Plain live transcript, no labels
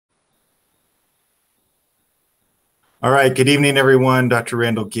All right, good evening, everyone. Dr.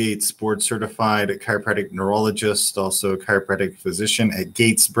 Randall Gates, board certified chiropractic neurologist, also a chiropractic physician at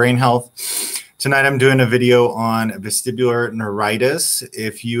Gates Brain Health. Tonight, I'm doing a video on vestibular neuritis.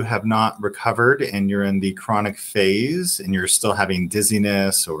 If you have not recovered and you're in the chronic phase and you're still having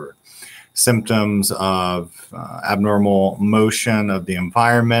dizziness or symptoms of abnormal motion of the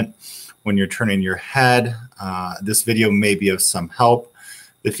environment when you're turning your head, this video may be of some help.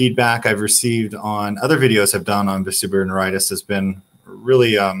 The feedback I've received on other videos I've done on vestibular neuritis has been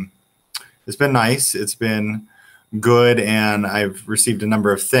really, it's been nice. It's been good. And I've received a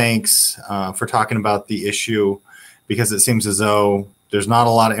number of thanks for talking about the issue, because it seems as though there's not a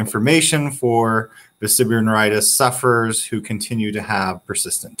lot of information for vestibular neuritis sufferers who continue to have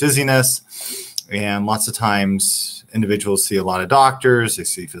persistent dizziness. And lots of times individuals see a lot of doctors, they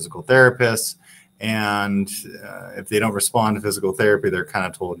see physical therapists. And if they don't respond to physical therapy, they're kind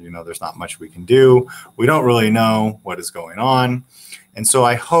of told, there's not much we can do. We don't really know what is going on. And so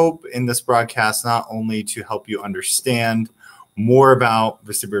I hope in this broadcast not only to help you understand more about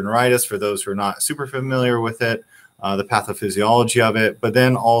vestibular neuritis for those who are not super familiar with it, the pathophysiology of it, but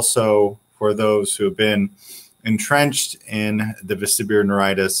then also for those who have been entrenched in the vestibular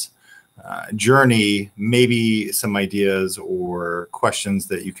neuritis journey, maybe some ideas or questions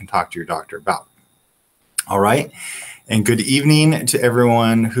that you can talk to your doctor about. All right, and good evening to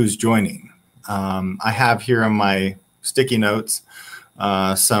everyone who's joining. I have here on my sticky notes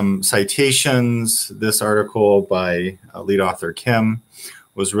some citations. This article by lead author Kim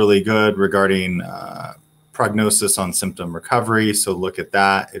was really good regarding prognosis on symptom recovery, so look at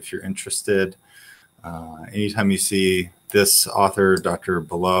that if you're interested. Anytime you see this author, Dr.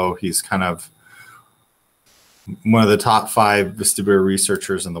 Below, he's kind of one of the top 5 vestibular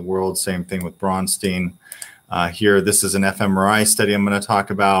researchers in the world. Same thing with Bronstein. Here, this is an fMRI study I'm going to talk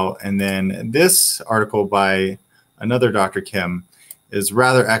about. And then this article by another Dr. Kim is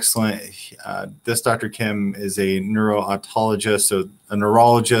rather excellent. This Dr. Kim is a neurotologist, so a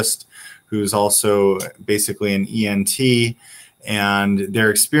neurologist who's also basically an ENT, and their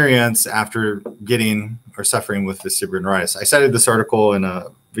experience after getting or suffering with vestibular neuritis. I cited this article in a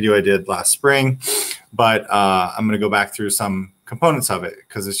video I did last spring, but I'm going to go back through some components of it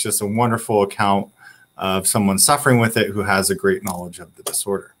because it's just a wonderful account of someone suffering with it who has a great knowledge of the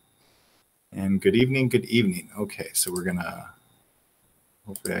disorder. And good evening, good evening. Okay, so we're gonna,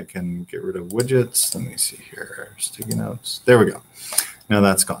 hopefully I can get rid of widgets. Let me see here, sticky notes. There we go. Now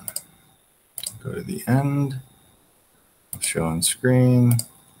that's gone. Go to the end, show on screen.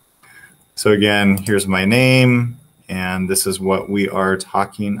 So again, here's my name, and this is what we are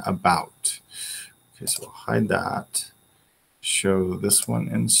talking about. Okay, so we'll hide that. Show this one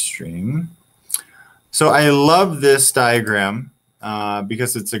in stream. So I love this diagram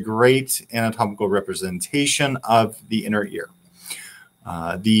because it's a great anatomical representation of the inner ear.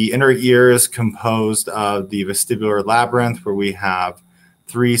 The inner ear is composed of the vestibular labyrinth, where we have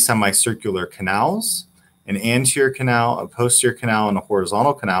 3 semicircular canals, an anterior canal, a posterior canal, and a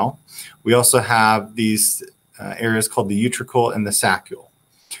horizontal canal. We also have these areas called the utricle and the saccule.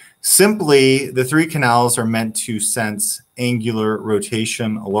 Simply, the 3 canals are meant to sense angular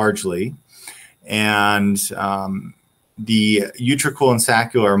rotation largely. And the utricle and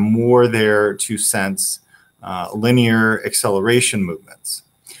saccule are more there to sense linear acceleration movements.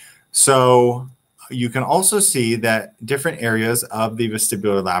 So you can also see that different areas of the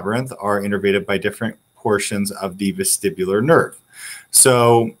vestibular labyrinth are innervated by different portions of the vestibular nerve.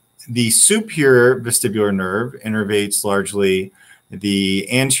 So the superior vestibular nerve innervates largely the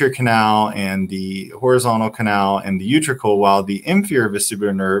anterior canal and the horizontal canal and the utricle, while the inferior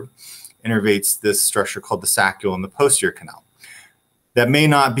vestibular nerve innervates this structure called the saccule and the posterior canal. That may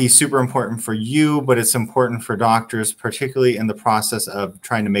not be super important for you, but it's important for doctors, particularly in the process of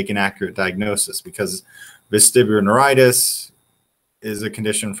trying to make an accurate diagnosis, because vestibular neuritis is a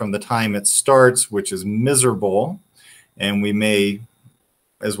condition from the time it starts, which is miserable, and we may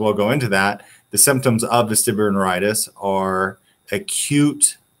as well go into that. The symptoms of vestibular neuritis are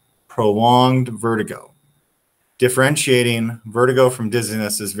acute, prolonged vertigo. Differentiating vertigo from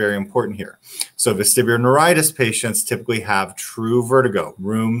dizziness is very important here. So vestibular neuritis patients typically have true vertigo,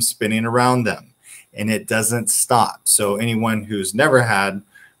 room spinning around them, and it doesn't stop. So anyone who's never had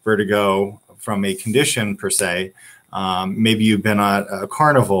vertigo from a condition per se, maybe you've been at a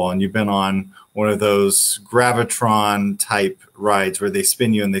carnival and you've been on one of those gravitron type rides where they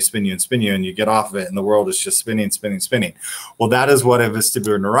spin you and they spin you and spin you and you get off of it and the world is just spinning, spinning, spinning. Well, that is what a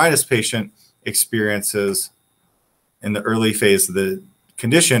vestibular neuritis patient experiences in the early phase of the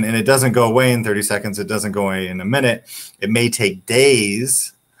condition, and it doesn't go away in 30 seconds. It doesn't go away in a minute. It may take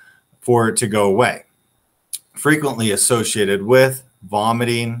days for it to go away. frequently associated with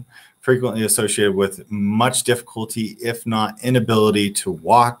vomiting, frequently associated with much difficulty, if not inability to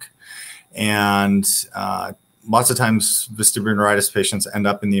walk. And lots of times vestibular neuritis patients end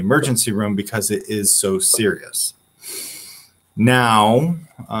up in the emergency room because it is so serious. Now,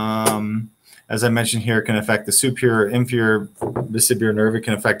 as I mentioned here, it can affect the superior or inferior vestibular nerve. It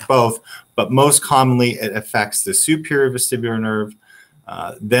can affect both, but most commonly it affects the superior vestibular nerve.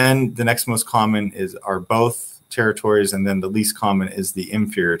 Then the next most common are both territories, and then the least common is the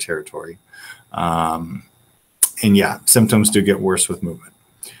inferior territory. And yeah, symptoms do get worse with movement.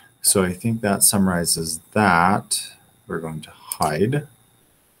 So I think that summarizes that. We're going to hide.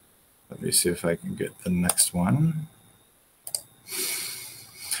 Let me see if I can get the next one.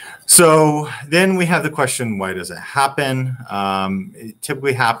 So then we have the question, why does it happen? It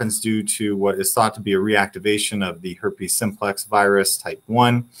typically happens due to what is thought to be a reactivation of the herpes simplex virus type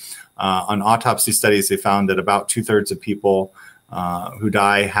 1. On autopsy studies, they found that about 2/3 of people who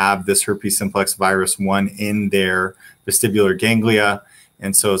die have this herpes simplex virus 1 in their vestibular ganglia.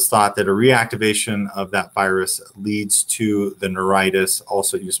 And so it's thought that a reactivation of that virus leads to the neuritis,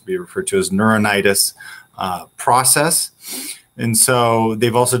 also used to be referred to as neuronitis process. And so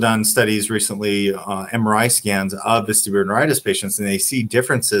they've also done studies recently, MRI scans of vestibular neuritis patients, and they see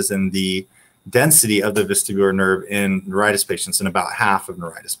differences in the density of the vestibular nerve in neuritis patients in about half of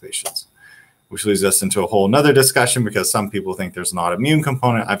neuritis patients, which leads us into a whole nother discussion because some people think there's an autoimmune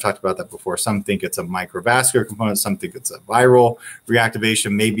component. I've talked about that before. Some think it's a microvascular component. Some think it's a viral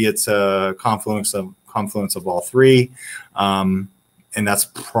reactivation. Maybe it's a confluence of all three. And that's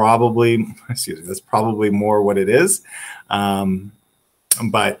probably, that's probably more what it is.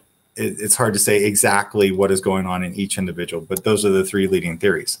 But it's hard to say exactly what is going on in each individual, but those are the three leading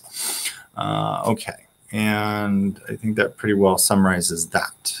theories. Okay, and I think that pretty well summarizes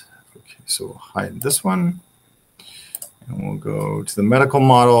that. Okay, so we'll hide this one, and we'll go to the medical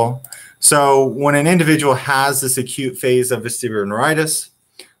model. So when an individual has this acute phase of vestibular neuritis,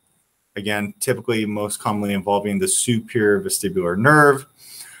 again, typically most commonly involving the superior vestibular nerve,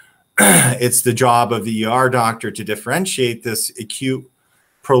 it's the job of the ER doctor to differentiate this acute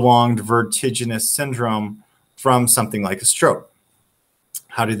prolonged vertiginous syndrome from something like a stroke.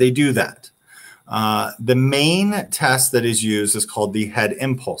 How do they do that? The main test that is used is called the head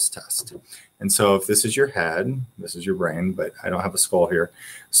impulse test. And so if this is your head, this is your brain, but I don't have a skull here.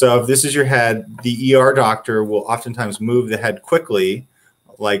 So if this is your head, the ER doctor will oftentimes move the head quickly,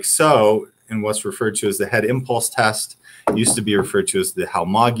 like so, in what's referred to as the head impulse test. It used to be referred to as the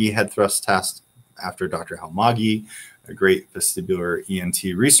Halmagyi head thrust test after Dr. Halmagyi, a great vestibular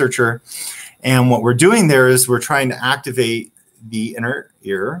ENT researcher. And what we're doing there is we're trying to activate the inner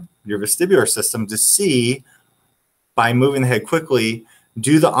ear, your vestibular system, to see, by moving the head quickly,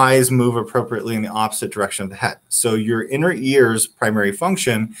 do the eyes move appropriately in the opposite direction of the head? So your inner ear's primary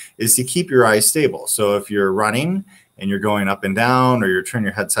function is to keep your eyes stable. So if you're running and you're going up and down, or you're turning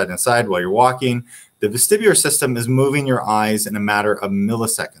your head side to side while you're walking, the vestibular system is moving your eyes in a matter of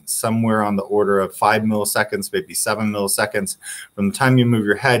milliseconds, somewhere on the order of 5 milliseconds, maybe 7 milliseconds. From the time you move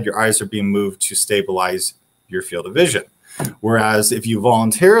your head, your eyes are being moved to stabilize your field of vision. Whereas if you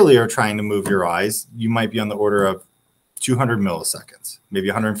voluntarily are trying to move your eyes, you might be on the order of 200 milliseconds, maybe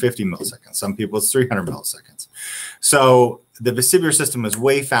 150 milliseconds. Some people it's 300 milliseconds. So the vestibular system is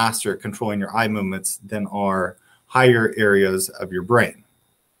way faster at controlling your eye movements than are higher areas of your brain.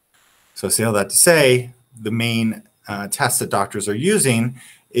 So say all that to say, the main test that doctors are using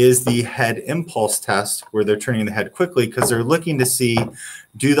is the head impulse test, where they're turning the head quickly because they're looking to see,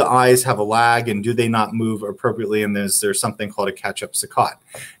 do the eyes have a lag and do they not move appropriately? And there's something called a catch-up saccade.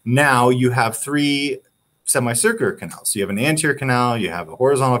 Now you have three semicircular canals. So you have an anterior canal, you have a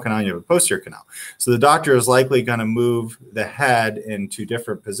horizontal canal, you have a posterior canal. So the doctor is likely going to move the head into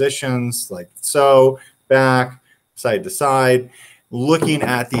different positions, like so, back, side to side, looking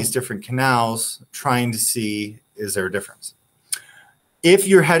at these different canals, trying to see, is there a difference? If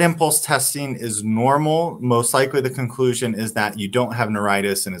your head impulse testing is normal, most likely the conclusion is that you don't have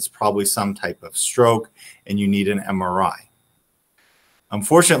neuritis and it's probably some type of stroke and you need an MRI.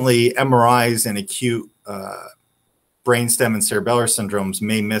 Unfortunately, MRIs in acute brainstem and cerebellar syndromes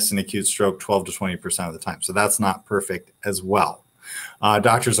may miss an acute stroke 12 to 20% of the time. So that's not perfect as well.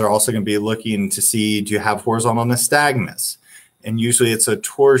 Doctors are also going to be looking to see, do you have horizontal nystagmus? And usually it's a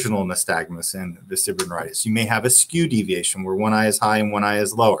torsional nystagmus in vestibular neuritis. You may have a skew deviation where one eye is high and one eye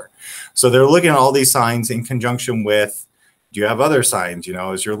is lower. So they're looking at all these signs in conjunction with, do you have other signs? You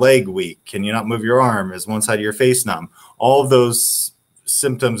know, is your leg weak? Can you not move your arm? Is one side of your face numb? All of those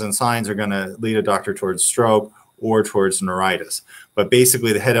symptoms and signs are going to lead a doctor towards stroke or towards neuritis. But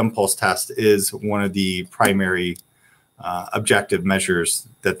basically, the head impulse test is one of the primary objective measures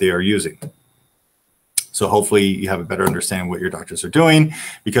that they are using. So hopefully you have a better understanding what your doctors are doing,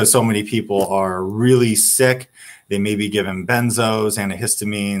 because so many people are really sick. They may be given benzos,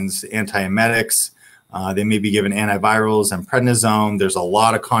 antihistamines, antiemetics. They may be given antivirals and prednisone. There's a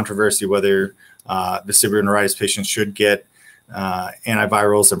lot of controversy whether vestibular neuritis patients should get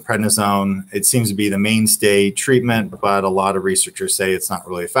antivirals and prednisone. It seems to be the mainstay treatment, but a lot of researchers say it's not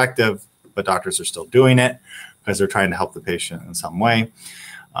really effective, but doctors are still doing it because they're trying to help the patient in some way.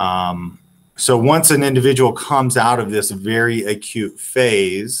 So once an individual comes out of this very acute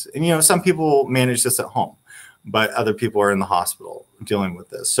phase, and some people manage this at home, but other people are in the hospital dealing with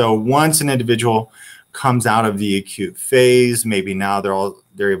this. So once an individual comes out of the acute phase, maybe now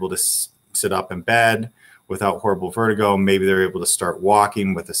they're able to sit up in bed without horrible vertigo. Maybe they're able to start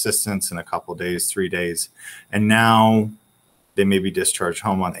walking with assistance in a couple of days, 3 days, and now they may be discharged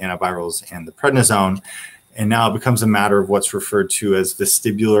home on antivirals and the prednisone. And now it becomes a matter of what's referred to as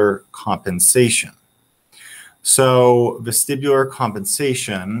vestibular compensation. So vestibular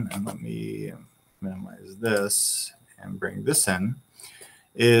compensation, and let me minimize this and bring this in,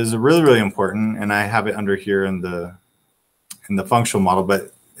 is really, really important. And I have it under here in the functional model,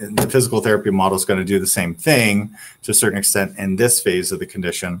 but the physical therapy model is going to do the same thing to a certain extent in this phase of the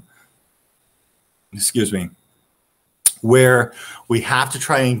condition. Excuse me. Where we have to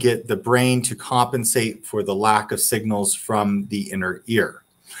try and get the brain to compensate for the lack of signals from the inner ear.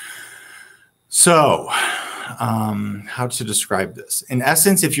 So how to describe this? In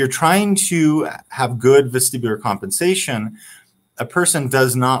essence, if you're trying to have good vestibular compensation, a person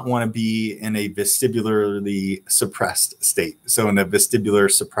does not want to be in a vestibularly suppressed state. So in a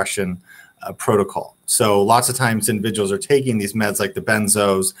vestibular suppression protocol. So lots of times individuals are taking these meds like the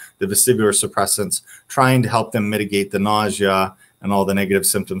benzos, the vestibular suppressants, trying to help them mitigate the nausea and all the negative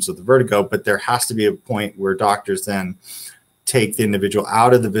symptoms of the vertigo. But there has to be a point where doctors then take the individual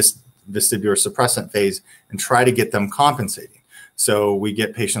out of the vestibular suppressant phase and try to get them compensating. So we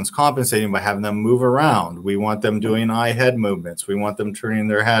get patients compensating by having them move around. We want them doing eye-head movements. We want them turning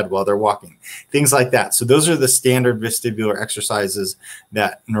their head while they're walking, things like that. So those are the standard vestibular exercises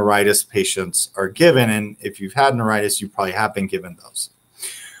that neuritis patients are given. And if you've had neuritis, you probably have been given those.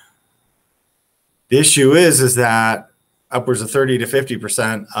 The issue is that upwards of 30 to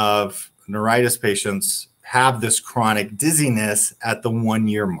 50% of neuritis patients have this chronic dizziness at the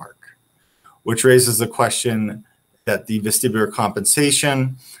 1-year mark, which raises the question that the vestibular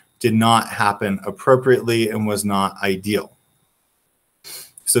compensation did not happen appropriately and was not ideal.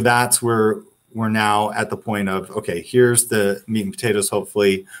 So that's where we're now at the point of, okay, here's the meat and potatoes,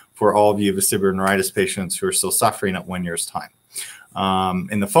 hopefully, for all of you vestibular neuritis patients who are still suffering at 1 year's time.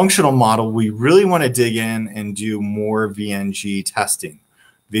 In the functional model, we really want to dig in and do more VNG testing,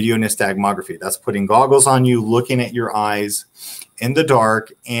 video nystagmography. That's putting goggles on you, looking at your eyes in the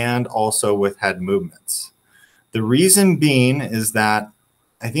dark, and also with head movements. The reason being is that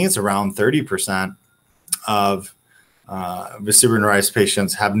I think it's around 30% of vestibular neuritis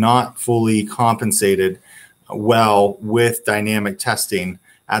patients have not fully compensated well with dynamic testing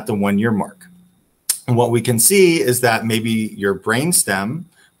at the 1-year mark. And what we can see is that maybe your brainstem,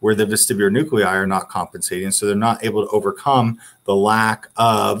 where the vestibular nuclei are not compensating, so they're not able to overcome the lack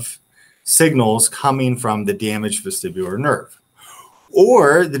of signals coming from the damaged vestibular nerve.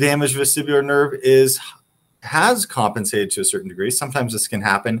 Or the damaged vestibular nerve has compensated to a certain degree. Sometimes this can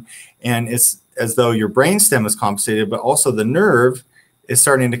happen, and it's as though your brainstem is compensated, but also the nerve is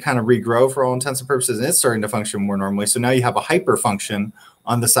starting to kind of regrow for all intents and purposes, and it's starting to function more normally. So now you have a hyperfunction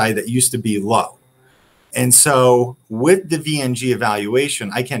on the side that used to be low. And so with the VNG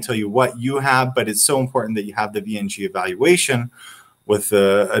evaluation, I can't tell you what you have, but it's so important that you have the VNG evaluation with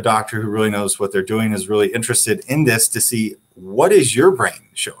a doctor who really knows what they're doing, is really interested in this to see what is your brain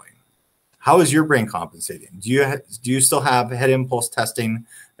showing. How is your brain compensating? Do you still have head impulse testing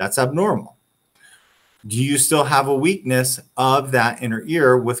that's abnormal? Do you still have a weakness of that inner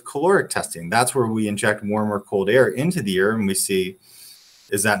ear with caloric testing? That's where we inject warm or cold air into the ear and we see,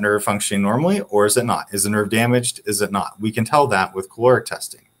 is that nerve functioning normally or is it not? Is the nerve damaged? Is it not? We can tell that with caloric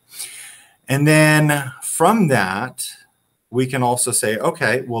testing. And then from that, we can also say,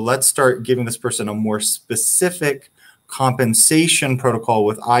 okay, well, let's start giving this person a more specific compensation protocol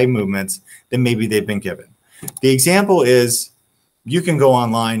with eye movements than maybe they've been given. The example is you can go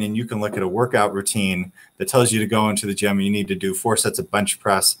online and you can look at a workout routine that tells you to go into the gym and you need to do 4 sets of bench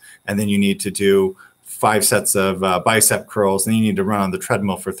press, and then you need to do 5 sets of bicep curls, and you need to run on the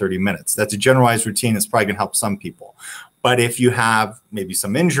treadmill for 30 minutes. That's a generalized routine. It's probably going to help some people. But if you have maybe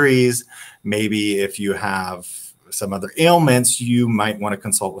some injuries, maybe if you have some other ailments, you might want to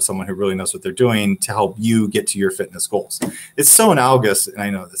consult with someone who really knows what they're doing to help you get to your fitness goals. It's so analogous, and I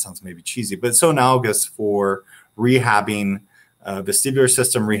know that sounds maybe cheesy, but it's so analogous for rehabbing a vestibular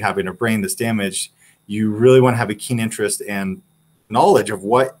system, rehabbing a brain that's damaged. You really want to have a keen interest and knowledge of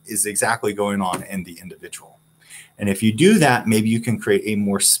what is exactly going on in the individual. And if you do that, maybe you can create a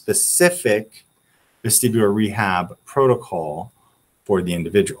more specific vestibular rehab protocol for the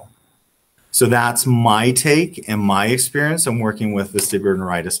individual. So that's my take and my experience. I'm working with vestibular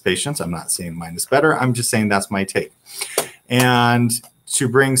neuritis patients. I'm not saying mine is better. I'm just saying that's my take. And to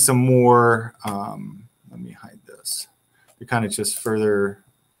bring some more, let me hide this, to kind of just further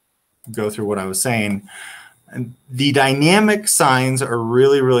go through what I was saying. And the dynamic signs are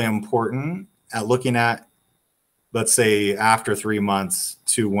really, really important at looking at, let's say, after 3 months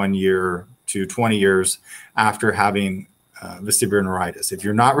to 1 year to 20 years after having vestibular neuritis. If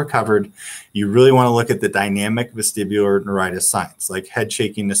you're not recovered, you really want to look at the dynamic vestibular neuritis signs, like head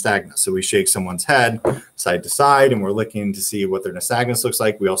shaking nystagmus. So we shake someone's head side to side, and we're looking to see what their nystagmus looks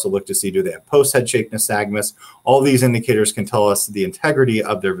like. We also look to see, do they have post-head shake nystagmus? All these indicators can tell us the integrity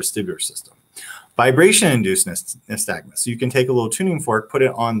of their vestibular system. Vibration-induced nystagmus. So you can take a little tuning fork, put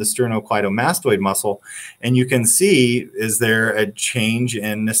it on the sternocleidomastoid muscle, and you can see, is there a change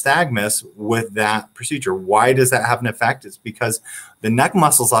in nystagmus with that procedure? Why does that have an effect? It's because the neck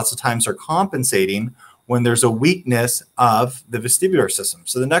muscles lots of times are compensating when there's a weakness of the vestibular system.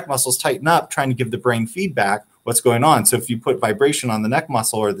 So the neck muscles tighten up, trying to give the brain feedback what's going on. So if you put vibration on the neck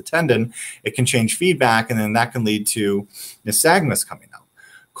muscle or the tendon, it can change feedback, and then that can lead to nystagmus coming out.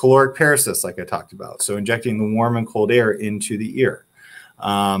 Caloric paresis, like I talked about, so injecting the warm and cold air into the ear.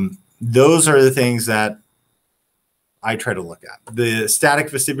 Those are the things that I try to look at. The static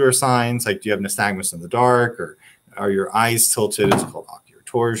vestibular signs, like do you have nystagmus in the dark, or are your eyes tilted? It's called ocular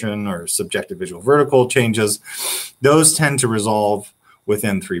torsion, or subjective visual vertical changes. Those tend to resolve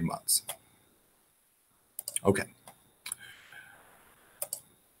within 3 months. Okay.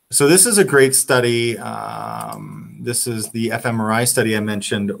 So this is a great study. This is the fMRI study I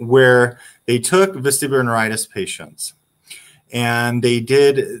mentioned, where they took vestibular neuritis patients and they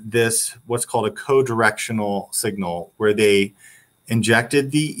did this, what's called a co-directional signal, where they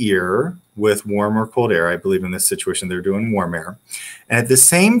injected the ear with warm or cold air. I believe in this situation, they're doing warm air. And at the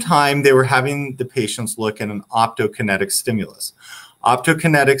same time, they were having the patients look at an optokinetic stimulus.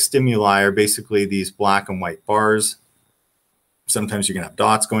 Optokinetic stimuli are basically these black and white bars. Sometimes you can have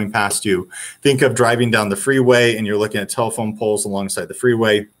dots going past you. Think of driving down the freeway and you're looking at telephone poles alongside the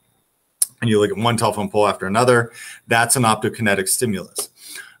freeway, and you look at one telephone pole after another. That's an optokinetic stimulus.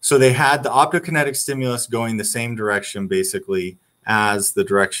 So they had the optokinetic stimulus going the same direction basically as the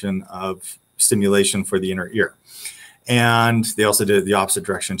direction of stimulation for the inner ear. And they also did it the opposite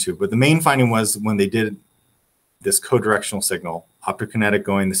direction too. But the main finding was when they did this co-directional signal, optokinetic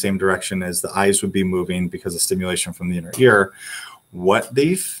going the same direction as the eyes would be moving because of stimulation from the inner ear, what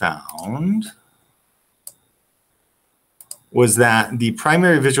they found was that the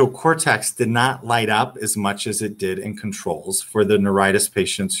primary visual cortex did not light up as much as it did in controls for the neuritis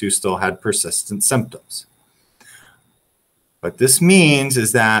patients who still had persistent symptoms. What this means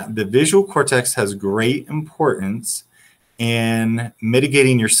is that the visual cortex has great importance in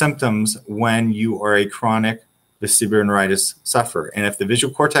mitigating your symptoms when you are a chronic vestibular neuritis sufferer. And if the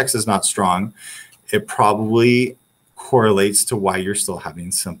visual cortex is not strong, it probably correlates to why you're still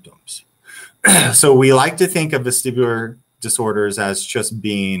having symptoms. So we like to think of vestibular disorders as just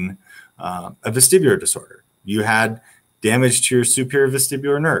being a vestibular disorder. You had damage to your superior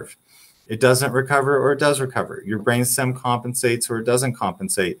vestibular nerve. It doesn't recover or it does recover. Your brainstem compensates or it doesn't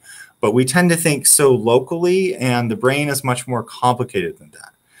compensate. But we tend to think so locally, and the brain is much more complicated than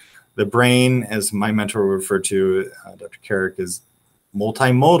that. The brain, as my mentor referred to, Dr. Carrick, is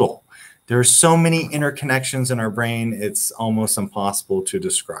multimodal. There are so many interconnections in our brain, it's almost impossible to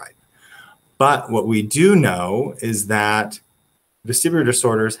describe. But what we do know is that vestibular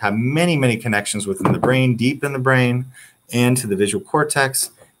disorders have many, many connections within the brain, deep in the brain, and to the visual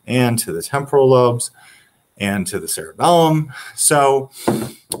cortex, and to the temporal lobes, and to the cerebellum. So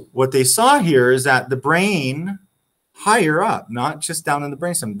what they saw here is that the brain higher up, not just down in the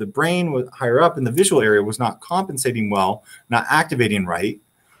brainstem, the brain was higher up in the visual area was not compensating well, not activating right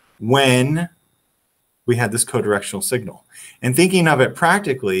when we had this co-directional signal. And thinking of it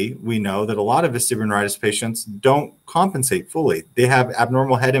practically, we know that a lot of vestibular neuritis patients don't compensate fully. They have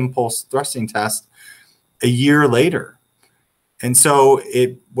abnormal head impulse thrusting tests a year later. And so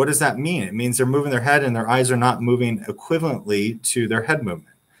what does that mean? It means they're moving their head and their eyes are not moving equivalently to their head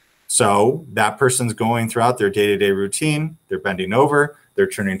movement. So that person's going throughout their day-to-day routine, they're bending over, they're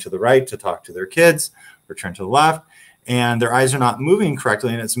turning to the right to talk to their kids, or turn to the left, and their eyes are not moving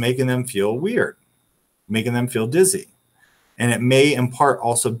correctly, and it's making them feel weird, making them feel dizzy. And it may in part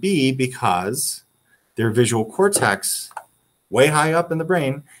also be because their visual cortex, way high up in the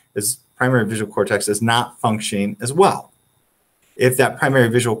brain, primary visual cortex is not functioning as well. If that primary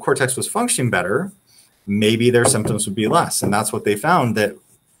visual cortex was functioning better, maybe their symptoms would be less. And that's what they found, that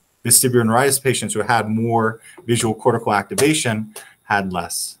vestibular neuritis patients who had more visual cortical activation had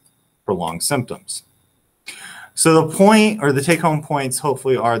less prolonged symptoms. So the point, or the take-home points,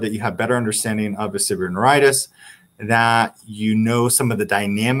 hopefully, are that you have better understanding of vestibular neuritis, that you know some of the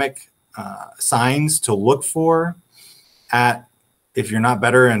dynamic signs to look for if you're not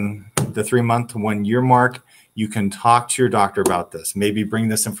better in the 3-month to 1 year mark, you can talk to your doctor about this. Maybe bring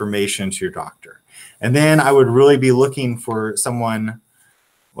this information to your doctor. And then I would really be looking for someone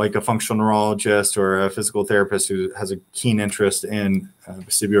like a functional neurologist or a physical therapist who has a keen interest in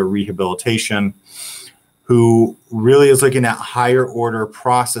vestibular rehabilitation, who really is looking at higher order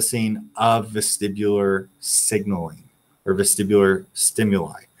processing of vestibular signaling or vestibular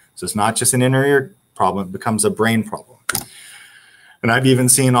stimuli. So it's not just an inner ear problem, it becomes a brain problem. And I've even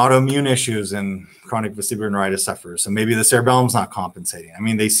seen autoimmune issues in chronic vestibular neuritis sufferers. So maybe the cerebellum's not compensating. I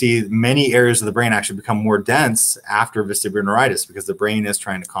mean, they see many areas of the brain actually become more dense after vestibular neuritis because the brain is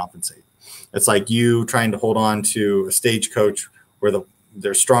trying to compensate. It's like you trying to hold on to a stagecoach where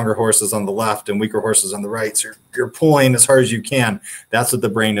there's stronger horses on the left and weaker horses on the right. So you're pulling as hard as you can. That's what the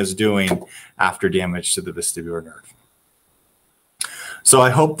brain is doing after damage to the vestibular nerve. So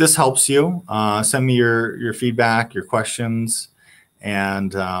I hope this helps you. Send me your feedback, your questions.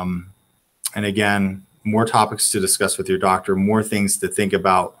 And again, more topics to discuss with your doctor, more things to think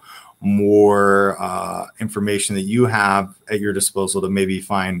about, more information that you have at your disposal to maybe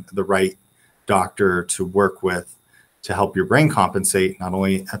find the right doctor to work with to help your brain compensate, not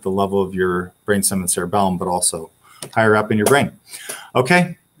only at the level of your brainstem and cerebellum, but also higher up in your brain.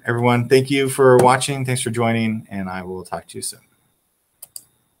 Okay, everyone, thank you for watching. Thanks for joining, and I will talk to you soon.